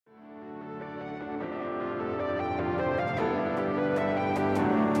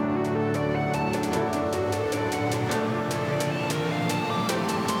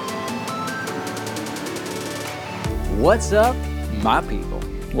What's up, my people?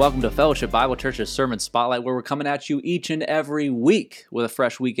 Welcome to Fellowship Bible Church's Sermon Spotlight, where we're coming at you each and every week with a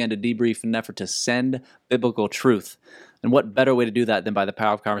fresh weekend to debrief in an effort to send biblical truth. And what better way to do that than by the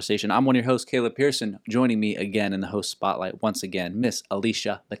power of conversation? I'm one of your hosts, Caleb Pearson. Joining me again in the host spotlight once again, Miss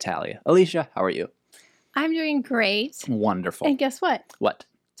Alicia Battaglia. Alicia, how are you? I'm doing great. Wonderful. And guess what? What?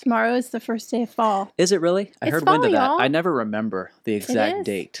 Tomorrow is the first day of fall. Is it really? I It's heard fall, wind of that. y'all. I never remember the exact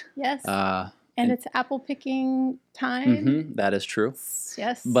date. Yes. And it's apple picking time. That is true.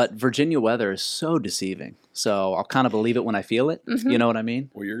 Yes. But Virginia weather is so deceiving. So I'll kind of believe it when I feel it. You know what I mean?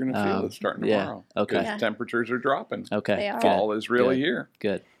 Well, you're going to feel it starting yeah. tomorrow. Okay. Because temperatures are dropping. Okay. They are. Fall is really here.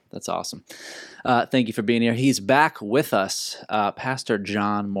 Good. That's awesome. Thank you for being here. He's back with us, Pastor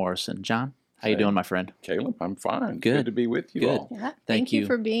John Morrison. John, how you doing, my friend? Caleb, I'm fine. Good. Good to be with you all. Yeah. Thank Thank you you.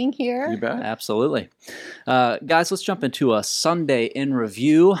 for being here. You bet. Absolutely. Guys, let's jump into a Sunday in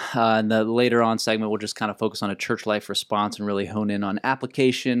review. In the later on segment, we'll just kind of focus on a church life response and really hone in on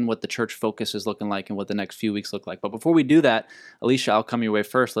application, what the church focus is looking like, and what the next few weeks look like. But before we do that, Alicia, I'll come your way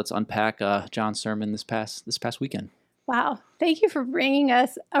first. Let's unpack John's sermon this past weekend. Wow. Thank you for bringing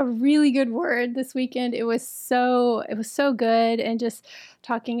us a really good word this weekend. It was so good, and just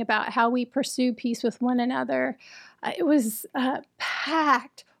talking about how we pursue peace with one another. It was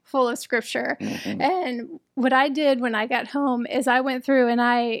packed full of scripture. Mhm. And what I did when I got home is I went through and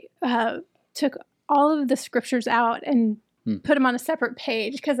I took all of the scriptures out and put them on a separate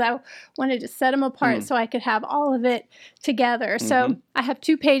page because I wanted to set them apart so I could have all of it together. So I have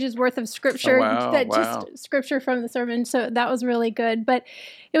 2 pages worth of scripture, just scripture from the sermon. So that was really good. But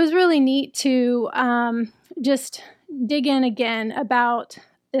it was really neat to just dig in again about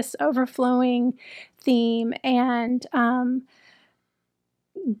this overflowing theme and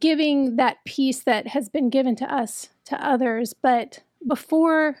giving that peace that has been given to us to others. But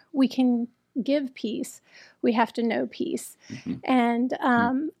before we can give peace, we have to know peace. And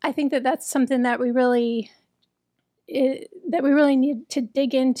I think that that's something that we really need to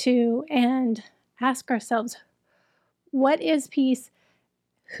dig into and ask ourselves, what is peace?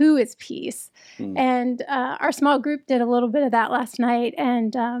 Who is peace? And our small group did a little bit of that last night,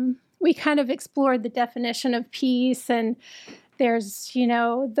 and we kind of explored the definition of peace. And there's,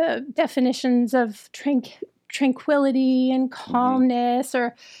 the definitions of tranquility and calmness,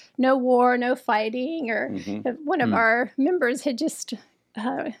 or no war, no fighting, or one of our members had just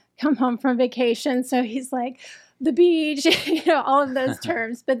come home from vacation, so he's like, the beach, all of those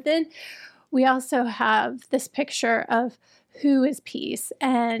terms. But then we also have this picture of who is peace,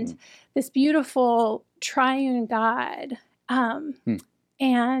 and this beautiful triune God,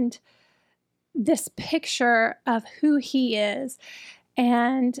 and this picture of who he is,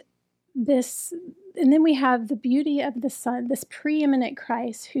 and then we have the beauty of the Son, this preeminent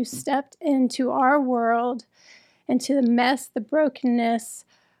Christ who stepped into our world, into the mess, the brokenness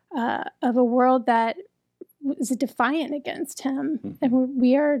of a world that was defiant against him. And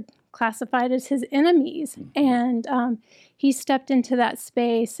we are classified as his enemies. And he stepped into that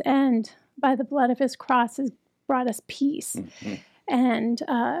space, and by the blood of his cross has brought us peace. And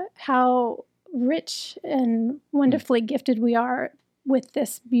how rich and wonderfully gifted we are with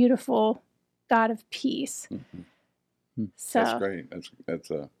this beautiful God of peace. So That's great.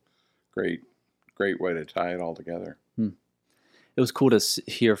 That's a great way to tie it all together. It was cool to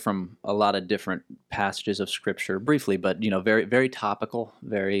hear from a lot of different passages of Scripture, briefly, but very, very topical,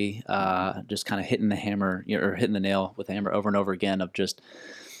 very just kind of hitting the hammer or hitting the nail with the hammer over and over again of just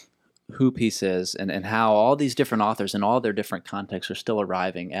who peace is, and how all these different authors in all their different contexts are still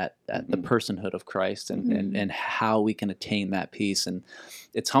arriving at the personhood of Christ, and how we can attain that peace. And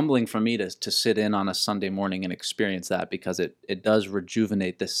it's humbling for me to sit in on a Sunday morning and experience that, because it does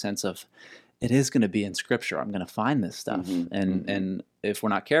rejuvenate this sense of, it is going to be in Scripture. I'm going to find this stuff. And if we're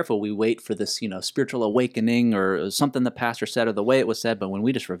not careful, we wait for this, spiritual awakening or something the pastor said or the way it was said. But when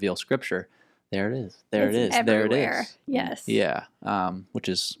we just reveal Scripture, there it is. There it is. Everywhere. There it is. Yes. Yeah. Which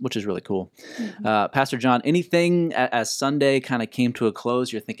is really cool. Pastor John, anything as Sunday kind of came to a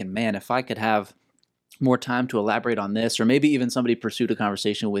close, you're thinking, man, if I could have more time to elaborate on this, or maybe even somebody pursued a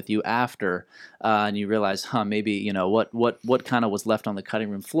conversation with you after, and you realize, maybe what kind of was left on the cutting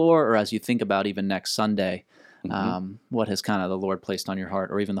room floor, or as you think about even next Sunday, what has kind of the Lord placed on your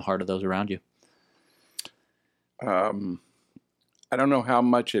heart, or even the heart of those around you? I don't know how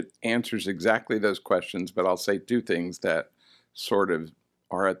much it answers exactly those questions, but I'll say 2 things that sort of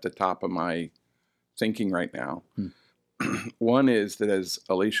are at the top of my thinking right now. One is that as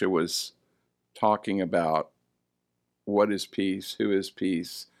Alicia was talking about what is peace, who is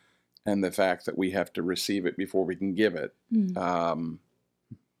peace, and the fact that we have to receive it before we can give it,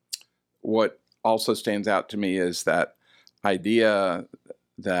 what also stands out to me is that idea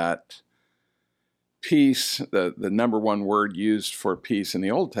that peace, the number one word used for peace in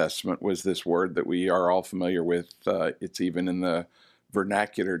the Old Testament was this word that we are all familiar with. It's even in the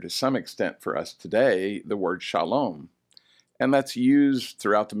vernacular to some extent for us today, the word shalom. And that's used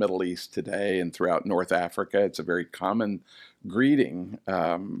throughout the Middle East today and throughout North Africa. It's a very common greeting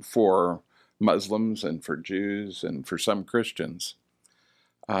for Muslims and for Jews and for some Christians.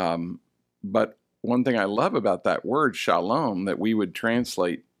 But one thing I love about that word shalom, that we would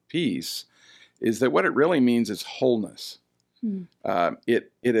translate peace, is that what it really means is wholeness.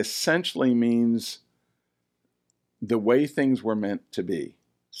 It essentially means the way things were meant to be.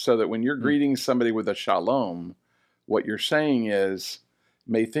 So that when you're greeting somebody with a shalom, what you're saying is,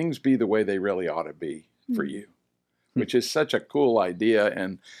 may things be the way they really ought to be for you, which is such a cool idea.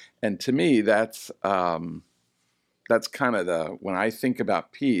 And to me, that's kind of when I think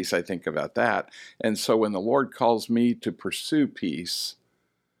about peace, I think about that. And so when the Lord calls me to pursue peace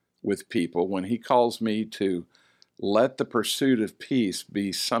with people, when he calls me to let the pursuit of peace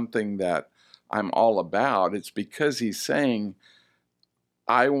be something that I'm all about, it's because he's saying,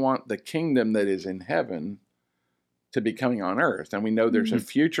 I want the kingdom that is in heaven to be coming on earth. And we know there's a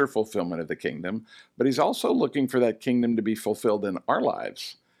future fulfillment of the kingdom, but he's also looking for that kingdom to be fulfilled in our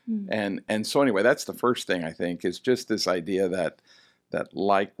lives. And so anyway, that's the first thing I think, is just this idea that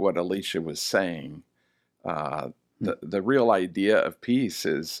like what Alicia was saying, the real idea of peace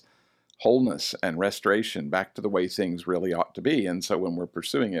is wholeness and restoration back to the way things really ought to be. And so when we're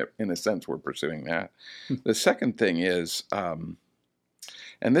pursuing it, in a sense, we're pursuing that. The second thing is,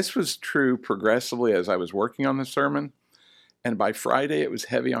 and this was true progressively as I was working on the sermon, and by Friday it was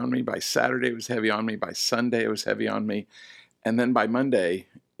heavy on me, by Saturday it was heavy on me, by Sunday it was heavy on me, and then by Monday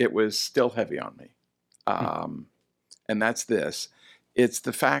it was still heavy on me. And that's this. It's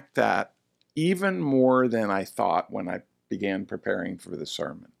the fact that even more than I thought when I began preparing for the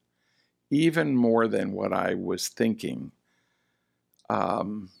sermon, even more than what I was thinking,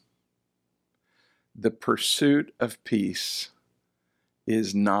 the pursuit of peace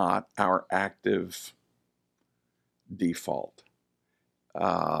is not our active default.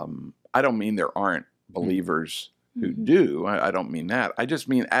 I don't mean there aren't believers who do. I don't mean that. I just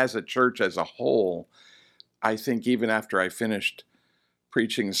mean as a church as a whole, I think even after I finished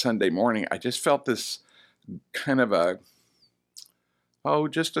preaching Sunday morning, I just felt this kind of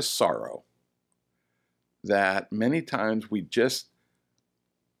just a sorrow that many times we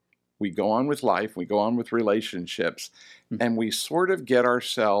go on with life, we go on with relationships, and we sort of get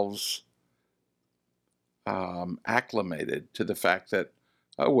ourselves acclimated to the fact that,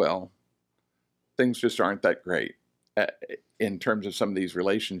 oh, well, things just aren't that great in terms of some of these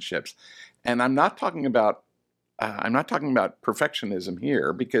relationships. And I'm not talking about perfectionism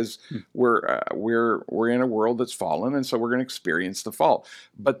here, because we're in a world that's fallen, and so we're going to experience the fall.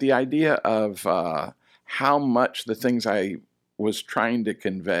 But the idea of how much the things I was trying to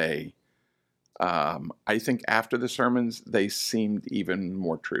convey, I think after the sermons, they seemed even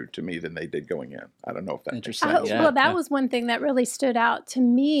more true to me than they did going in. I don't know if that makes sense. Well, that was one thing that really stood out to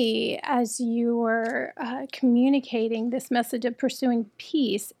me as you were communicating this message of pursuing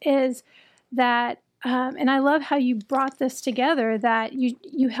peace, is that, and I love how you brought this together, that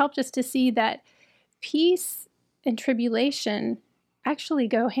you helped us to see that peace and tribulation actually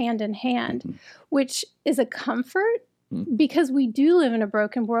go hand in hand, which is a comfort, because we do live in a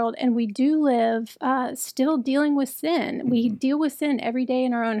broken world, and we do live still dealing with sin. We deal with sin every day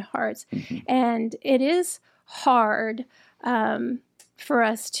in our own hearts. And it is hard for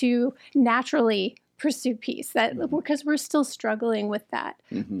us to naturally pursue peace, because we're still struggling with that.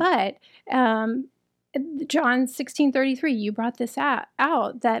 But John 16:33, you brought this out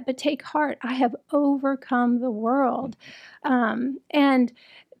that, but take heart, I have overcome the world. And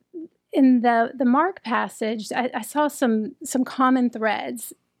in the Mark passage, I saw some common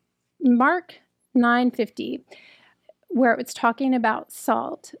threads. Mark 9:50, where it's talking about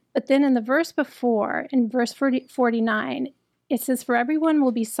salt. But then in the verse before, in verse 49, it says, for everyone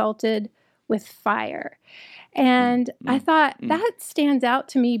will be salted with fire. And I thought that stands out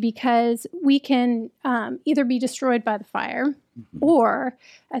to me, because we can either be destroyed by the fire, or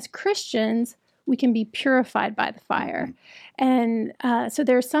as Christians, we can be purified by the fire. And so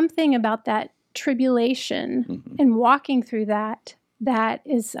there's something about that tribulation and walking through that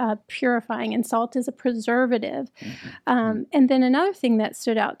is purifying, and salt is a preservative. And then another thing that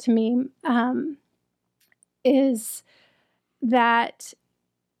stood out to me is that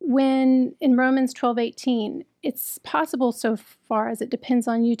when in Romans 12:18, it's possible so far as it depends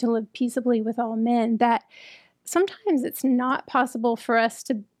on you to live peaceably with all men, that sometimes it's not possible for us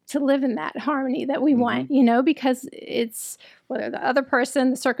to to live in that harmony that we want, because it's whether the other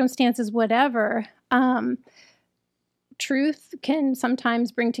person, the circumstances, whatever, truth can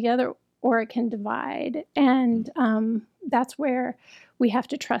sometimes bring together or it can divide. And that's where we have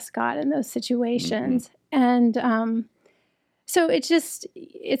to trust God in those situations. And so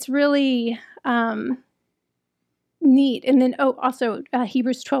it's really neat. And then, also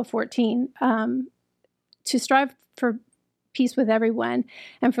Hebrews 12:14, to strive for peace with everyone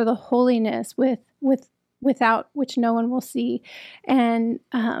and for the holiness without which no one will see. And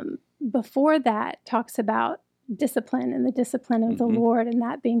before that talks about discipline and the discipline of the Lord, and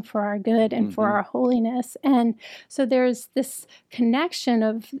that being for our good and for our holiness. And so there's this connection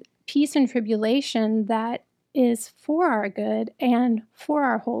of peace and tribulation that is for our good and for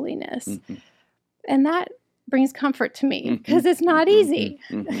our holiness. And that brings comfort to me because it's not easy.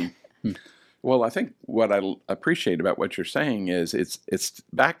 Well, I think what I appreciate about what you're saying is it's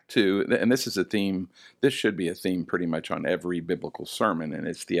back to, and this is a theme, this should be a theme pretty much on every biblical sermon, and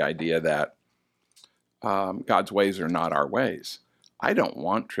it's the idea that God's ways are not our ways. I don't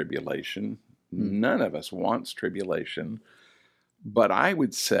want tribulation. None of us wants tribulation. But I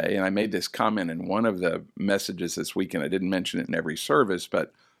would say, and I made this comment in one of the messages this week, and I didn't mention it in every service,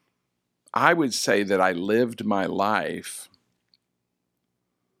 but I would say that I lived my life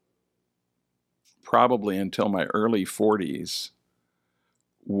probably until my early 40s,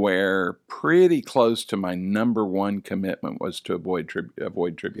 where pretty close to my number one commitment was to avoid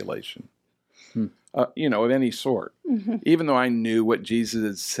tribulation, of any sort. Even though I knew what Jesus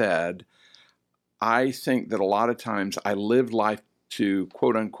had said, I think that a lot of times I lived life to,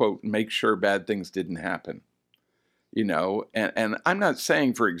 quote unquote, make sure bad things didn't happen. And I'm not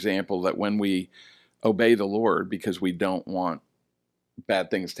saying, for example, that when we obey the Lord because we don't want bad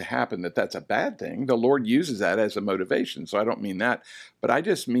things to happen, that's a bad thing. The Lord uses that as a motivation. So I don't mean that, but I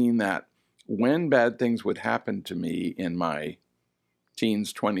just mean that when bad things would happen to me in my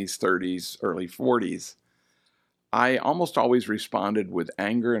teens, 20s, 30s, early 40s, I almost always responded with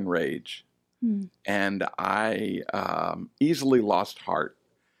anger and rage. And I easily lost heart.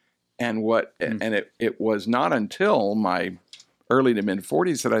 And it was not until my early to mid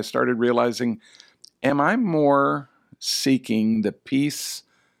 40s that I started realizing, am I more seeking the peace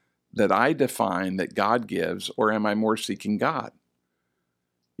that I define that God gives, or am I more seeking God?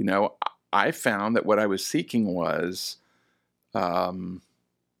 I found that what I was seeking was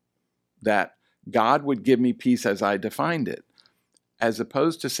that God would give me peace as I defined it, as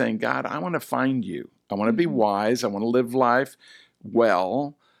opposed to saying, God, I want to find you. I want to be wise. I want to live life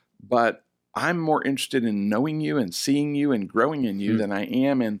well, but I'm more interested in knowing you and seeing you and growing in you than I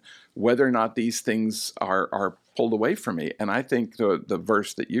am in whether or not these things are pulled away from me. And I think the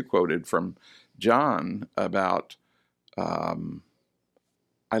verse that you quoted from John about, I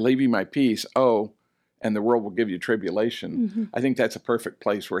leave you my peace, and the world will give you tribulation. I think that's a perfect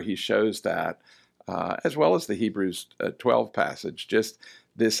place where he shows that, as well as the Hebrews 12 passage, just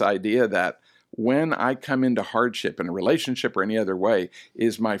this idea that when I come into hardship in a relationship or any other way,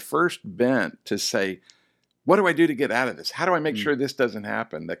 is my first bent to say, what do I do to get out of this? How do I make sure this doesn't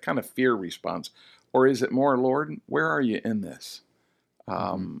happen? That kind of fear response. Or is it more, Lord, where are you in this?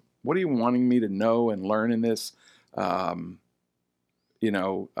 What are you wanting me to know and learn in this? I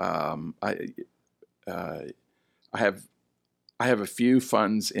have a few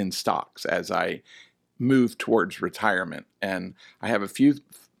funds in stocks as I move towards retirement, and I have a few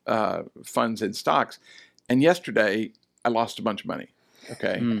funds in stocks. And yesterday, I lost a bunch of money.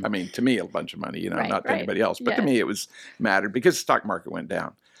 Okay, I mean, to me, a bunch of money. Not to anybody else, but to me, it was mattered because the stock market went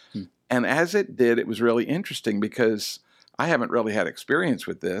down. And as it did, it was really interesting because I haven't really had experience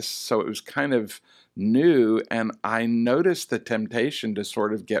with this, so it was kind of new, and I noticed the temptation to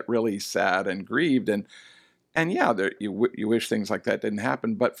sort of get really sad and grieved, and you wish things like that didn't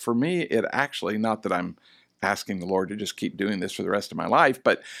happen. But for me, it actually, not that I'm asking the Lord to just keep doing this for the rest of my life,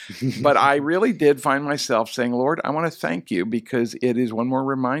 but I really did find myself saying, Lord, I want to thank you because it is one more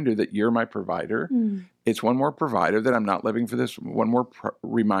reminder that you're my provider. It's one more provider that I'm not living for this, one more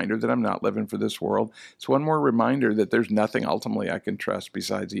reminder that I'm not living for this world. It's one more reminder that there's nothing ultimately I can trust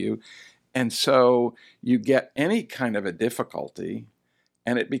besides you. And so you get any kind of a difficulty,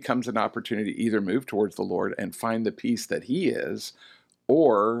 and it becomes an opportunity to either move towards the Lord and find the peace that he is,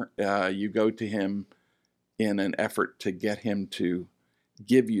 or you go to him in an effort to get him to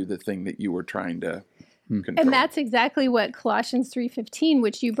give you the thing that you were trying to control. And that's exactly what Colossians 3:15,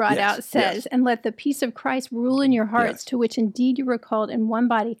 which you brought out, says, and let the peace of Christ rule in your hearts, to which indeed you were called in one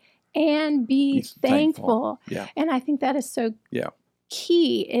body, and be thankful. And I think that is so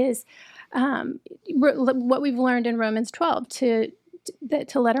key, is what we've learned in Romans 12, to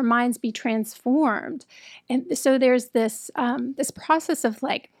to let our minds be transformed. And so there's this this process of,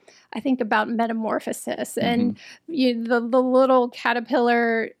 like, I think about metamorphosis and the little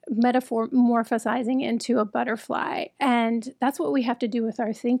caterpillar metamorphosizing into a butterfly. And that's what we have to do with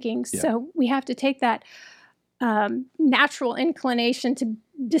our thinking. Yeah. So we have to take that natural inclination to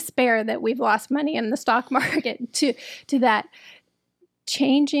despair that we've lost money in the stock market to that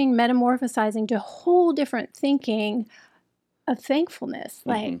changing, metamorphosizing to a whole different thinking of thankfulness.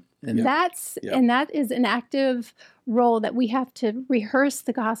 Like And that's, and that is an active role that we have to rehearse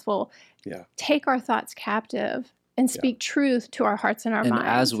the gospel, take our thoughts captive, and speak truth to our hearts and our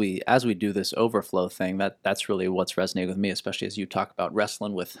minds. As we do this overflow thing, that's really what's resonating with me, especially as you talk about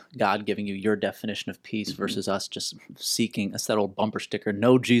wrestling with God giving you your definition of peace versus us just seeking. It's that old bumper sticker: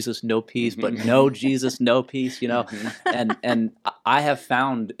 no Jesus, no peace, but no Jesus, no peace. You know, and I have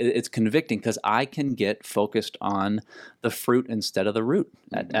found it's convicting because I can get focused on the fruit instead of the root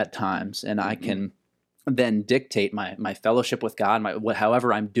at times, and I can then dictate my fellowship with God,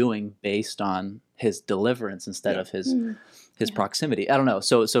 however I'm doing based on His deliverance instead of His proximity. I don't know.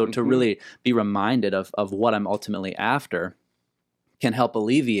 So to really be reminded of what I'm ultimately after can help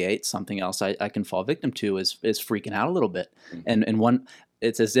alleviate something else I can fall victim to is freaking out a little bit. And one,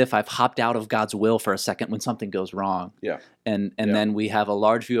 it's as if I've hopped out of God's will for a second when something goes wrong. And then we have a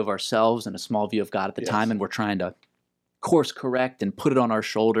large view of ourselves and a small view of God at the time, and we're trying to course correct and put it on our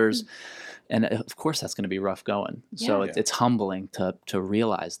shoulders. And of course, that's going to be rough going. So it's humbling to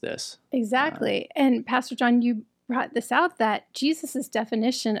realize this. Exactly. And Pastor John, you brought this out, that Jesus'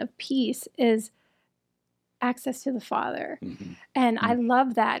 definition of peace is access to the Father. And I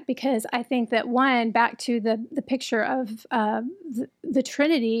love that, because I think that, one, back to the picture of the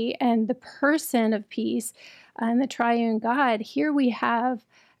Trinity and the person of peace and the triune God, here we have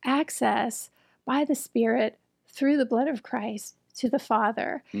access by the Spirit through the blood of Christ to the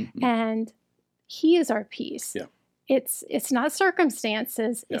Father. And He is our peace. It's not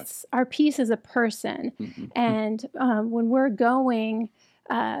circumstances. It's our peace as a person. And when we're going,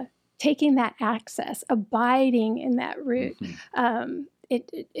 taking that access, abiding in that root,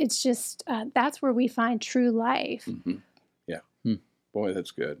 it's just that's where we find true life. Boy,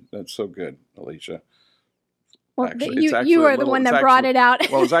 that's good. That's so good, Alicia. Well, you are the one that brought it out.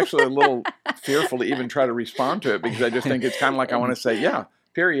 Well, it's actually a little fearful to even try to respond to it, because I just think it's kind of like I want to say,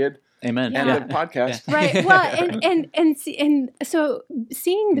 period. Amen. End of the podcast. Right. Well, and so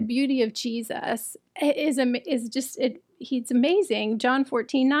seeing the beauty of Jesus is just He's amazing. John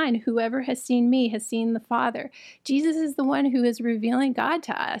 14:9, whoever has seen me has seen the Father. Jesus is the one who is revealing God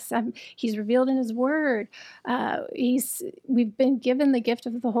to us. He's revealed in His Word. We've been given the gift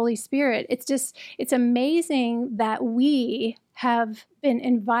of the Holy Spirit. It's amazing that we have been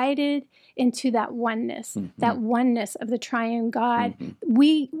invited into that oneness, that oneness of the triune God.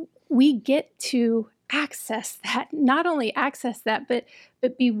 We get to access that, not only access that,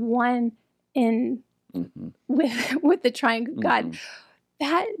 but be one in with the triune God.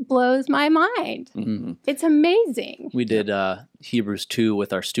 That blows my mind. It's amazing. We did Hebrews 2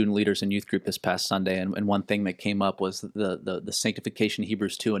 with our student leaders and youth group this past Sunday, and one thing that came up was the sanctification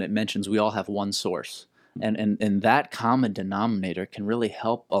Hebrews 2, and it mentions we all have one source. And that common denominator can really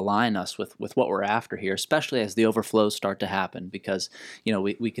help align us with what we're after here, especially as the overflows start to happen, because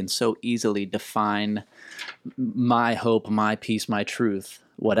we can so easily define my hope, my peace, my truth,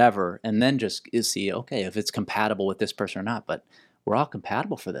 whatever, and then just see, okay, if it's compatible with this person or not. But we're all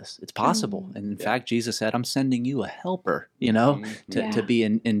compatible for this. It's possible. And in fact, Jesus said, I'm sending you a helper, to be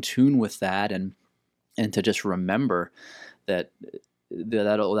in tune with that, and to just remember that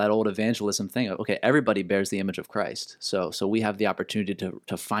old evangelism thing. Okay, everybody bears the image of Christ. So we have the opportunity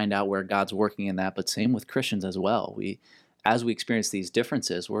to find out where God's working in that, but same with Christians as well. As we experience these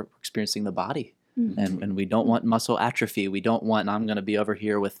differences, we're experiencing the body. And we don't want muscle atrophy. We don't want, I'm going to be over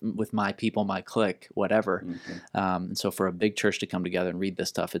here with my people, my clique, whatever. And so for a big church to come together and read this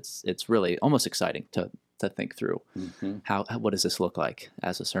stuff, it's really almost exciting to think through what does this look like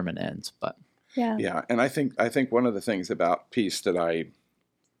as a sermon ends. But and I think one of the things about peace that I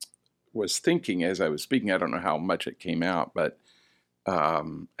was thinking as I was speaking, I don't know how much it came out, but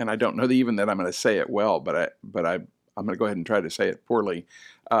and I don't know even that I'm going to say it well, but I'm going to go ahead and try to say it poorly.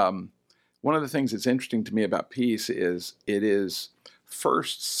 One of the things that's interesting to me about peace is it is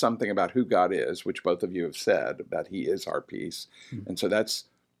first something about who God is, which both of you have said, that He is our peace. And so that's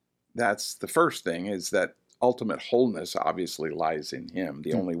the first thing, is that ultimate wholeness obviously lies in Him,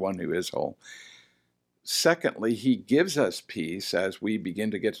 the only one who is whole. Secondly, He gives us peace as we begin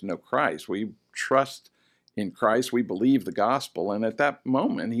to get to know Christ. We trust in Christ, we believe the gospel, and at that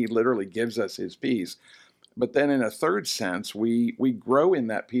moment, He literally gives us His peace. But then in a third sense, we grow in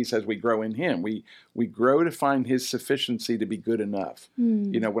that peace as we grow in him. We grow to find his sufficiency to be good enough.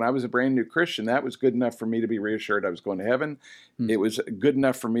 You know, when I was a brand new Christian, that was good enough for me to be reassured I was going to heaven. It was good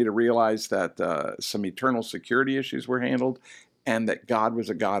enough for me to realize that some eternal security issues were handled and that God was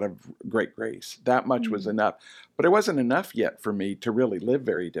a God of great grace. That much was enough. But it wasn't enough yet for me to really live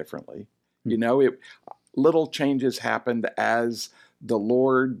very differently. You know, little changes happened as the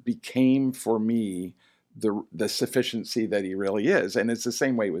Lord became for me the sufficiency that he really is. And it's the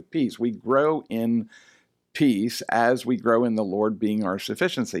same way with peace. We grow in peace as we grow in the Lord being our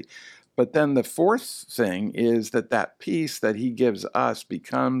sufficiency. But then the fourth thing is that peace that he gives us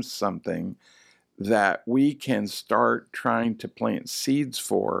becomes something that we can start trying to plant seeds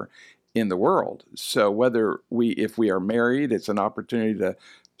for in the world. So if we are married, it's an opportunity to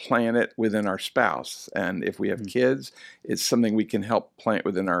plant it within our spouse. And if we have kids, it's something we can help plant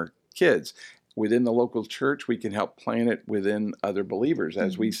within our kids. Within the local church, we can help plant it within other believers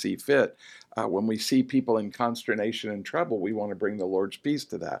as we see fit. When we see people in consternation and trouble, we want to bring the Lord's peace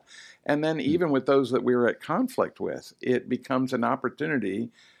to that. And then even with those that we're at conflict with, it becomes an opportunity.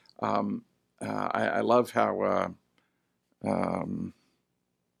 I love how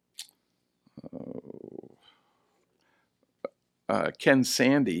Ken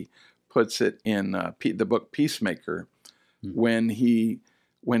Sande puts it in the book Peacemaker, when he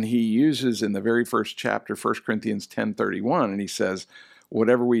uses in the very first chapter 1 Corinthians 10:31, and he says,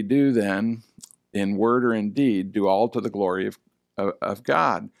 "Whatever we do then, in word or in deed, do all to the glory of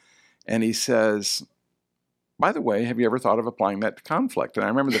God." And he says, by the way, have you ever thought of applying that to conflict? And I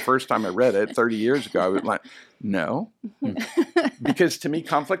remember the first time I read it 30 years ago, I was like, no, because to me,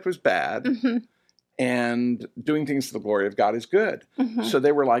 conflict was bad. And doing things to the glory of God is good. So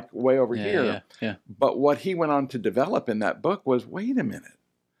they were like way over here. Yeah. But what he went on to develop in that book was, wait a minute.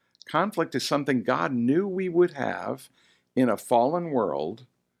 Conflict is something God knew we would have in a fallen world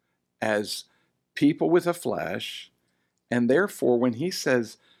as people with a flesh. And therefore, when he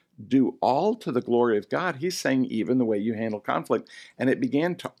says, do all to the glory of God, he's saying even the way you handle conflict. And it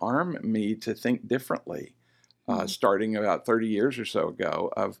began to arm me to think differently, starting about 30 years or so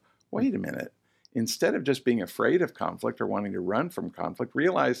ago of, wait a minute. Instead of just being afraid of conflict or wanting to run from conflict,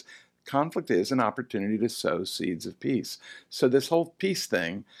 realize conflict is an opportunity to sow seeds of peace. So this whole peace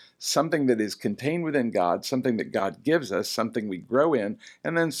thing, something that is contained within God, something that God gives us, something we grow in,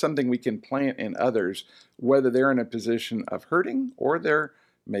 and then something we can plant in others, whether they're in a position of hurting or they're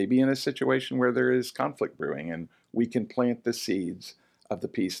maybe in a situation where there is conflict brewing, and we can plant the seeds of the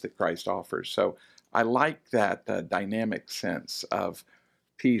peace that Christ offers. So I like that dynamic sense of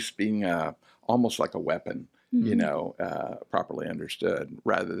peace being almost like a weapon, properly understood,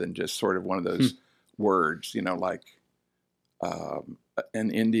 rather than just sort of one of those words, like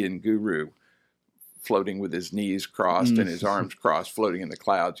an Indian guru floating with his knees crossed and his arms crossed, floating in the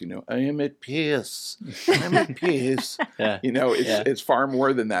clouds, I am at peace. I'm at peace. It's far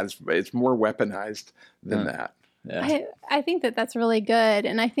more than that. It's more weaponized than that. Yeah. I think that's really good.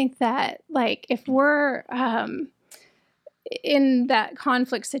 And I think that, like, if we're in that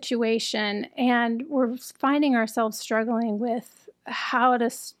conflict situation and we're finding ourselves struggling with how to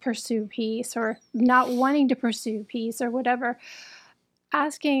pursue peace or not wanting to pursue peace or whatever,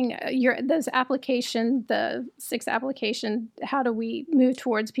 asking the 6th application, how do we move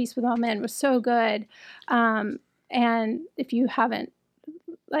towards peace with all men, was so good. And if you haven't,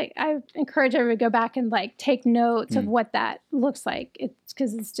 I encourage everyone to go back and take notes of what that looks like. It's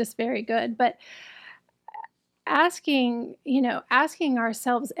because it's just very good. But asking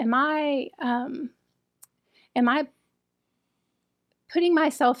ourselves, am I putting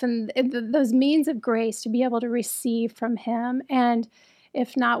myself in those means of grace to be able to receive from him? And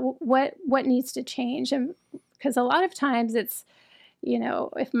if not, what needs to change? And because a lot of times it's,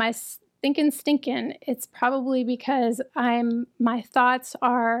 if my thinking stinking, it's probably because my thoughts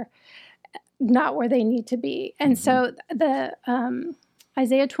are not where they need to be. And so the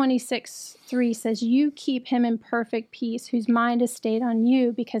Isaiah 26:3 says, "You keep him in perfect peace, whose mind is stayed on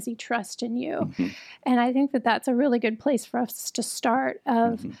you because he trusts in you." And I think that's a really good place for us to start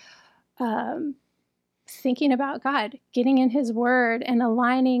of thinking about God, getting in his word and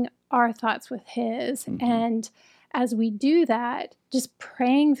aligning our thoughts with his. And as we do that, just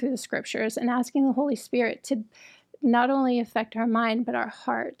praying through the scriptures and asking the Holy Spirit to not only affect our mind, but our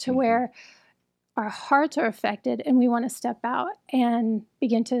heart, to where our hearts are affected and we want to step out and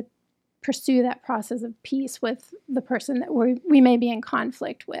begin to pursue that process of peace with the person that we may be in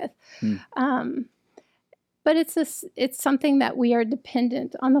conflict with. But it's something that we are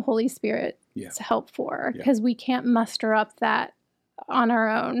dependent on the Holy Spirit's help for, because we can't muster up that on our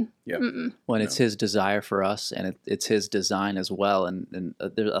own. Yeah. When it's his desire for us, and it's his design as well. And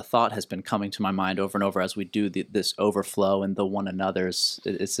a thought has been coming to my mind over and over as we do this overflow and the one another's.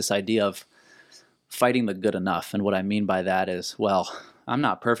 It's this idea of fighting the good enough. And what I mean by that is, well, I'm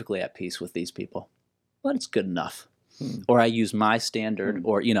not perfectly at peace with these people, but it's good enough. Or I use my standard,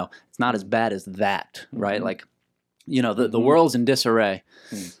 or, it's not as bad as that, right? Like, the world's in disarray.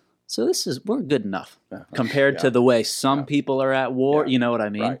 So we're good enough compared to the way some people are at war. You know what I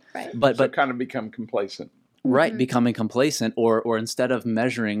mean? Right. But kind of become complacent. Right, becoming complacent, or instead of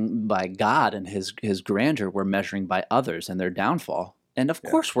measuring by God and his grandeur, we're measuring by others and their downfall. And of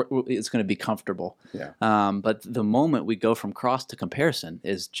course, it's going to be comfortable. Yeah. But the moment we go from cross to comparison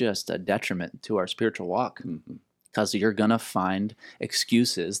is just a detriment to our spiritual walk. Because you're going to find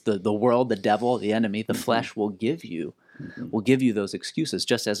excuses. The world, the devil, the enemy, the flesh will give you those excuses,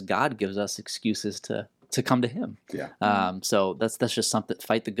 just as God gives us excuses to come to him. Yeah. So that's just something.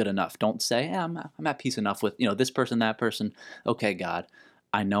 Fight the good enough. Don't say, I'm at peace enough with this person, that person. Okay, God,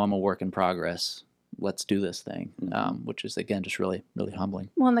 I know I'm a work in progress. Let's do this thing, which is, again, just really, really humbling.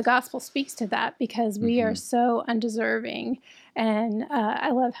 Well, and the gospel speaks to that because we are so undeserving. And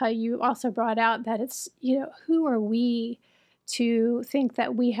I love how you also brought out that it's, who are we to think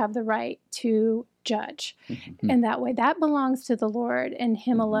that we have the right to judge in that way? That belongs to the Lord and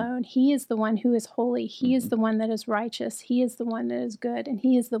him alone. He is the one who is holy. He is the one that is righteous. He is the one that is good. And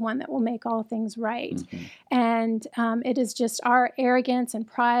he is the one that will make all things right. And it is just our arrogance and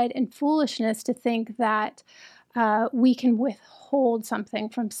pride and foolishness to think that we can withhold something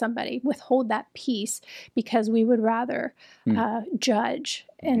from somebody, withhold that peace because we would rather judge,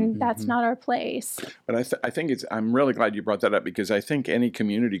 and that's not our place. But I think I'm really glad you brought that up, because I think any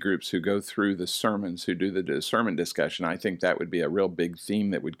community groups who go through the sermons, who do the sermon discussion, I think that would be a real big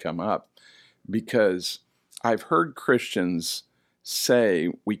theme that would come up, because I've heard Christians say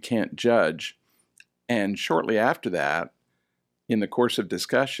we can't judge, and shortly after that, in the course of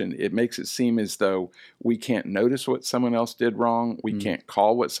discussion, it makes it seem as though we can't notice what someone else did wrong. We can't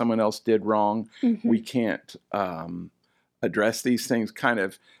call what someone else did wrong. We can't address these things, kind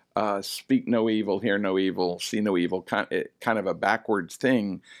of speak no evil, hear no evil, see no evil, kind of a backwards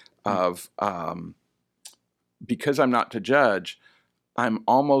thing of, because I'm not to judge, I'm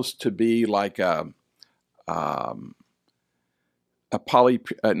almost to be like not a Polly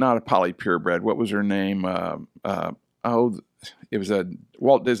Purebred. What was her name? It was a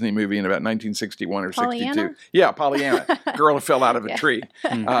Walt Disney movie in about 1961 or Pollyanna? 62. Yeah, Pollyanna, girl who fell out of a tree.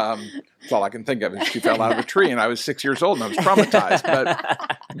 That's all I can think of is she fell out of a tree, and I was 6 years old and I was traumatized.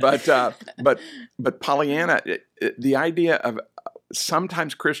 But Pollyanna, the idea of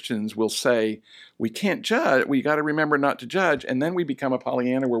sometimes Christians will say we can't judge. We got to remember not to judge, and then we become a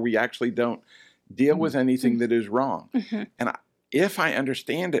Pollyanna where we actually don't deal with anything that is wrong. And if I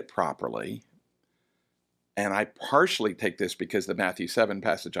understand it properly. And I partially take this because the Matthew 7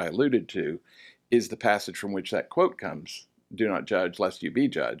 passage I alluded to is the passage from which that quote comes, do not judge lest you be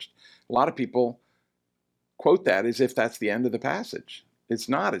judged. A lot of people quote that as if that's the end of the passage. It's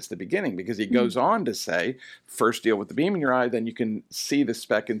not, it's the beginning, because he goes on to say, first deal with the beam in your eye, then you can see the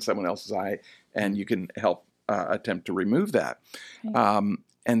speck in someone else's eye, and you can help attempt to remove that.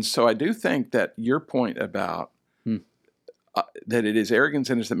 And so I do think that your point about that it is arrogance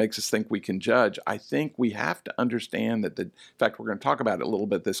in us that makes us think we can judge. I think we have to understand that in fact, we're going to talk about it a little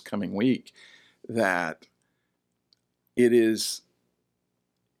bit this coming week, that it is,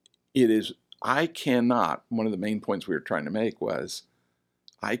 I cannot, one of the main points we were trying to make was,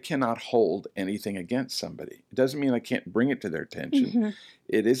 I cannot hold anything against somebody. It doesn't mean I can't bring it to their attention.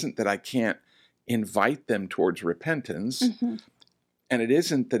 It isn't that I can't invite them towards repentance. And it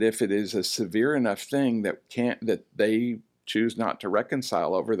isn't that if it is a severe enough thing that they choose not to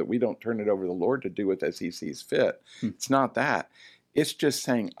reconcile over, that we don't turn it over to the Lord to do with as he sees fit. It's not that. It's just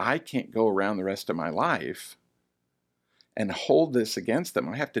saying I can't go around the rest of my life and hold this against them.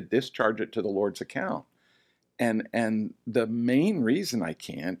 I have to discharge it to the Lord's account. And the main reason I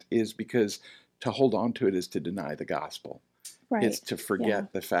can't is because to hold on to it is to deny the gospel. It's to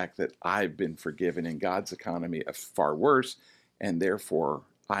forget the fact that I've been forgiven in God's economy of far worse, and therefore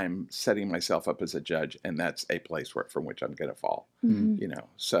I'm setting myself up as a judge, and that's a place from which I'm going to fall.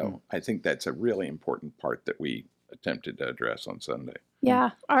 So I think that's a really important part that we attempted to address on Sunday.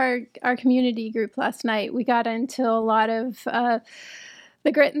 Yeah, our community group last night, we got into a lot of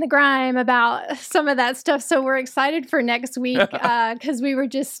the grit and the grime about some of that stuff. So we're excited for next week because we were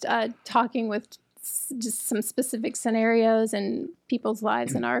just talking with just some specific scenarios and people's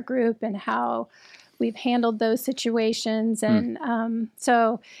lives in our group and how we've handled those situations. And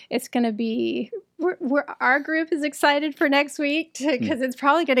so it's going to be our group is excited for next week because it's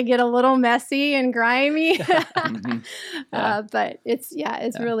probably going to get a little messy and grimy. But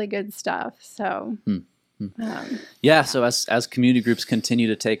it's really good stuff. So. So as community groups continue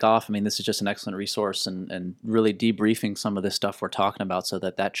to take off, I mean, this is just an excellent resource and really debriefing some of this stuff we're talking about so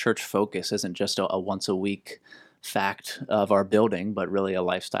that church focus isn't just a once a week fact of our building, but really a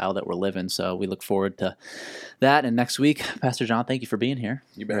lifestyle that we're living. So we look forward to that. And next week, Pastor John, thank you for being here.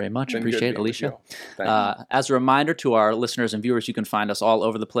 You bet. Very much. Been Appreciate good it, Alicia. Thank you. As a reminder to our listeners and viewers, you can find us all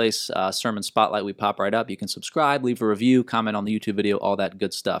over the place. Sermon Spotlight, we pop right up. You can subscribe, leave a review, comment on the YouTube video, all that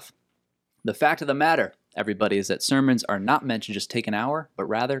good stuff. The fact of the matter, everybody, is that sermons are not meant to just take an hour, but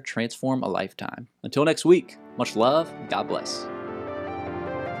rather transform a lifetime. Until next week, much love. God bless.